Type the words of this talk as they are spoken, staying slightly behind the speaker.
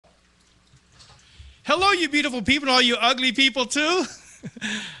Hello, you beautiful people, and all you ugly people, too.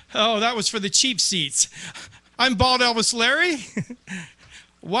 Oh, that was for the cheap seats. I'm Bald Elvis Larry.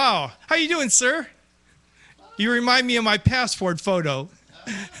 Wow. How you doing, sir? You remind me of my passport photo.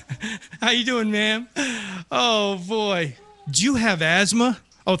 How you doing, ma'am? Oh, boy. Do you have asthma?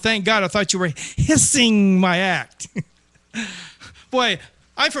 Oh, thank God. I thought you were hissing my act. Boy,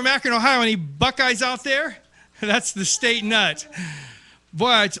 I'm from Akron, Ohio. Any Buckeyes out there? That's the state nut.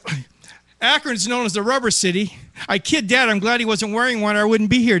 Boy, Akron's known as the rubber city. I kid Dad, I'm glad he wasn't wearing one or I wouldn't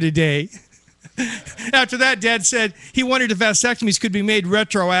be here today. After that, Dad said he wondered if vasectomies could be made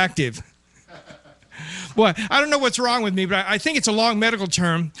retroactive. Boy, I don't know what's wrong with me, but I think it's a long medical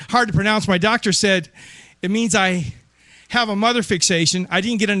term, hard to pronounce. My doctor said it means I have a mother fixation. I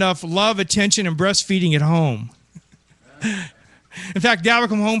didn't get enough love, attention, and breastfeeding at home. In fact, Dad would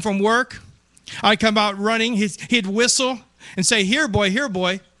come home from work. I'd come out running. He'd whistle and say, "Here, boy, here,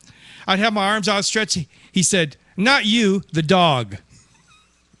 boy." I'd have my arms outstretched. He said, "Not you, the dog."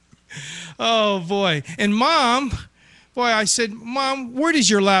 Oh, boy. And Mom, boy, I said, "Mom, where does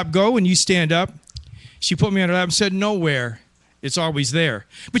your lap go when you stand up?" She put me on her lap and said, "Nowhere. It's always there."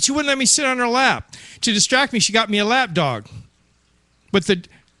 But she wouldn't let me sit on her lap. To distract me, she got me a lap dog. But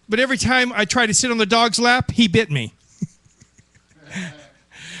every time I tried to sit on the dog's lap, he bit me.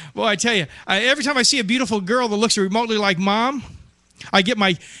 Boy, I tell you, every time I see a beautiful girl that looks remotely like Mom, I get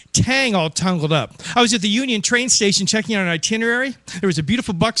my tang all tangled up. I was at the Union train station checking out an itinerary. There was a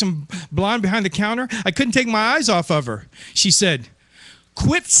beautiful buxom blonde behind the counter. I couldn't take my eyes off of her. She said,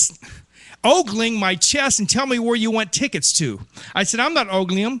 "Quit ogling my chest and tell me where you want tickets to." I said, "I'm not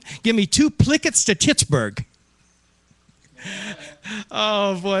ogling them. Give me 2 plickets to Pittsburgh."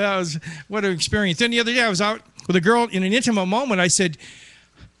 Oh, boy, what an experience. Then the other day I was out with a girl in an intimate moment. I said,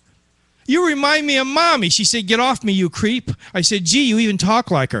 "You remind me of Mommy." She said, "Get off me, you creep." I said, "Gee, you even talk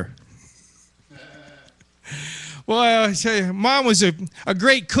like her." Well, I tell you, Mom was a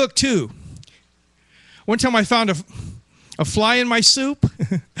great cook, too. One time I found a fly in my soup.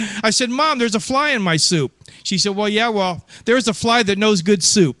 I said, "Mom, there's a fly in my soup." She said, well, there's a fly that knows good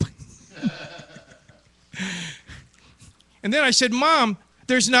soup." And then I said, "Mom,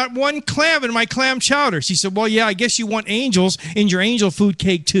 there's not one clam in my clam chowder." She said, "Well, yeah, I guess you want angels in your angel food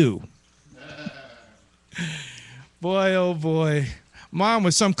cake, too." Boy, oh boy. Mom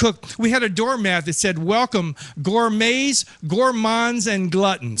was some cook. We had a doormat that said, "Welcome, gourmets, gourmands, and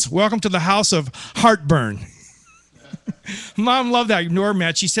gluttons. Welcome to the house of heartburn." Mom loved that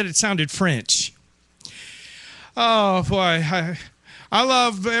doormat. She said it sounded French. Oh, boy. I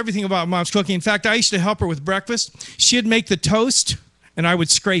love everything about Mom's cooking. In fact, I used to help her with breakfast. She'd make the toast, and I would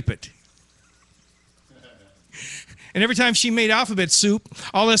scrape it. And every time she made alphabet soup,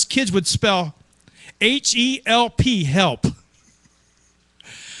 all us kids would spell H-E-L-P, help.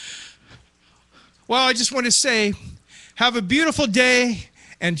 Well, I just want to say, have a beautiful day,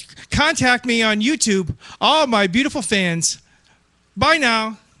 and contact me on YouTube, all my beautiful fans. Bye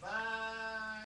now.